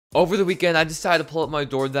Over the weekend, I decided to pull up my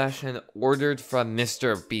DoorDash and ordered from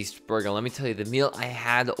MrBeast Burger. Let me tell you, the meal I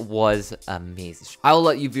had was amazing. I will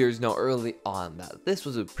let you viewers know early on that this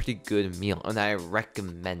was a pretty good meal, and I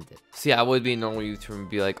recommend it. See, I would be a normal YouTuber and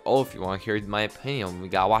be like, oh, if you want to hear my opinion, we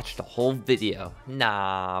gotta watch the whole video.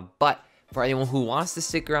 Nah, but for anyone who wants to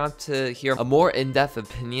stick around to hear a more in-depth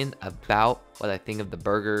opinion about what I think of the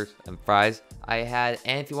burgers and fries I had,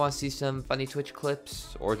 and if you want to see some funny Twitch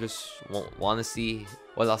clips or just want to see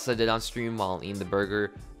what else I did on stream while eating the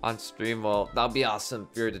burger on stream, well, that'll be awesome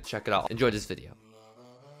if you're to check it out. Enjoy this video.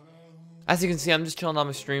 As you can see, I'm just chilling on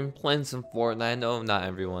my stream, playing some Fortnite. I know not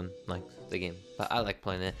everyone likes the game, but I like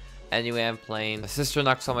playing it. Anyway, I'm playing. My sister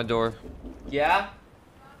knocks on my door. Yeah?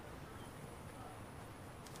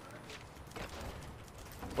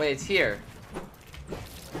 Wait, it's here.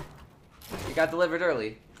 It got delivered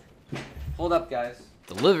early. Hold up, guys.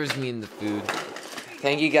 Delivers me in the food.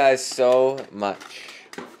 Thank you guys so much.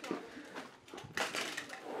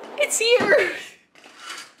 It's here!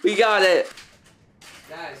 We got it!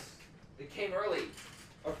 Guys, it came early.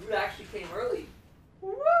 Our food actually came early.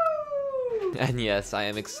 Woo! And yes, I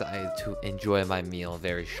am excited to enjoy my meal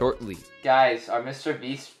very shortly. Guys, our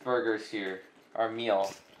MrBeast burger's here. Our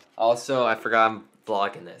meal. Also, I forgot I'm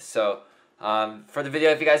vlogging this. So, for the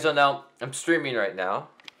video, if you guys don't know, I'm streaming right now.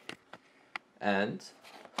 And...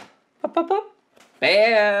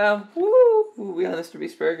 Bam! Woo! We got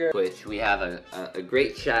MrBeast burger. Which we have a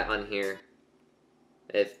great chat on here.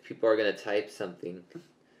 If people are gonna type something.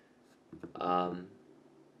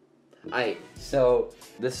 Alright, so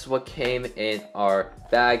this is what came in our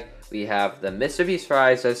bag. We have the MrBeast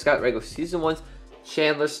fries. I just got regular season ones,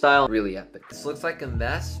 Chandler style. Really epic. This looks like a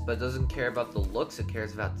mess, but doesn't care about the looks. It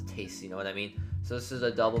cares about the taste. You know what I mean? So this is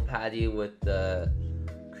a double patty with the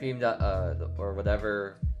creamed or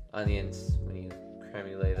whatever onions when you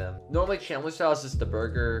cremulate them. Normally Chandler style is just the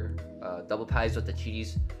burger double patties with the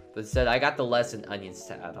cheese, but instead I got the lettuce and onions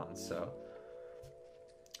to add on. So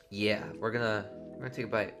yeah, we're gonna take a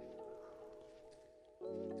bite.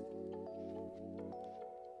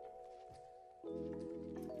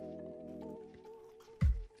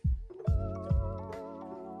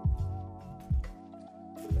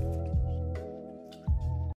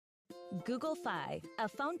 Google Fi, a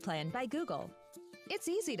phone plan by Google. It's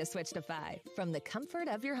easy to switch to Fi from the comfort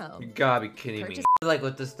of your home. You gotta be kidding me. Like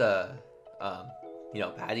with this you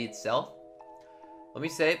know, patty itself. Let me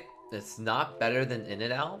say, it's not better than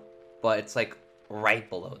In-N-Out, but it's like right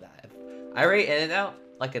below that. I rate In-N-Out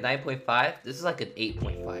like a 9.5. This is like an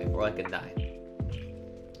 8.5 or like a 9.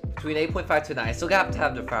 Between 8.5 to 9. I still have to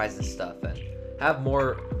have the fries and stuff and have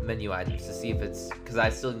more menu items to see if it's, because I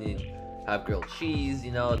still need to have grilled cheese,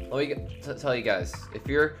 you know. Let me tell you guys, if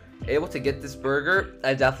you're able to get this burger,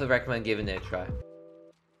 I definitely recommend giving it a try.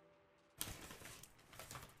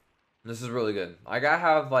 This is really good. I gotta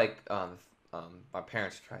have like my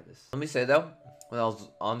parents try this. Let me say though, when I was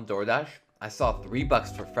on DoorDash, I saw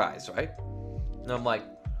 $3 for fries, right? And I'm like,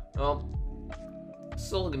 well,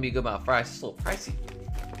 still gonna be a good amount of fries. It's a little pricey.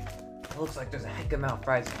 It looks like there's a heck amount of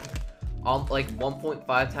fries. Like 1.5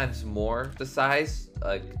 times more the size,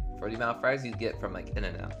 like for the amount of fries you get from like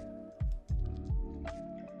In-N-Out.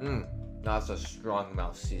 That's a strong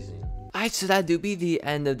amount of seasoning. Alright, so that do be the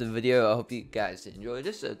end of the video. I hope you guys enjoyed.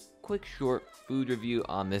 Just a quick short food review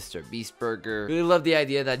on MrBeast Burger. Really love the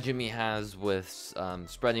idea that Jimmy has with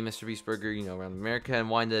spreading MrBeast Burger, you know, around America and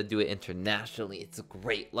wanting to do it internationally. It's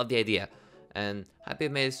great. Love the idea. And happy I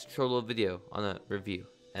made this short little video on a review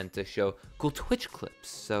and to show cool Twitch clips.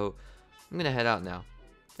 So I'm gonna head out now.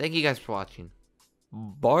 Thank you guys for watching.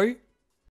 Bye.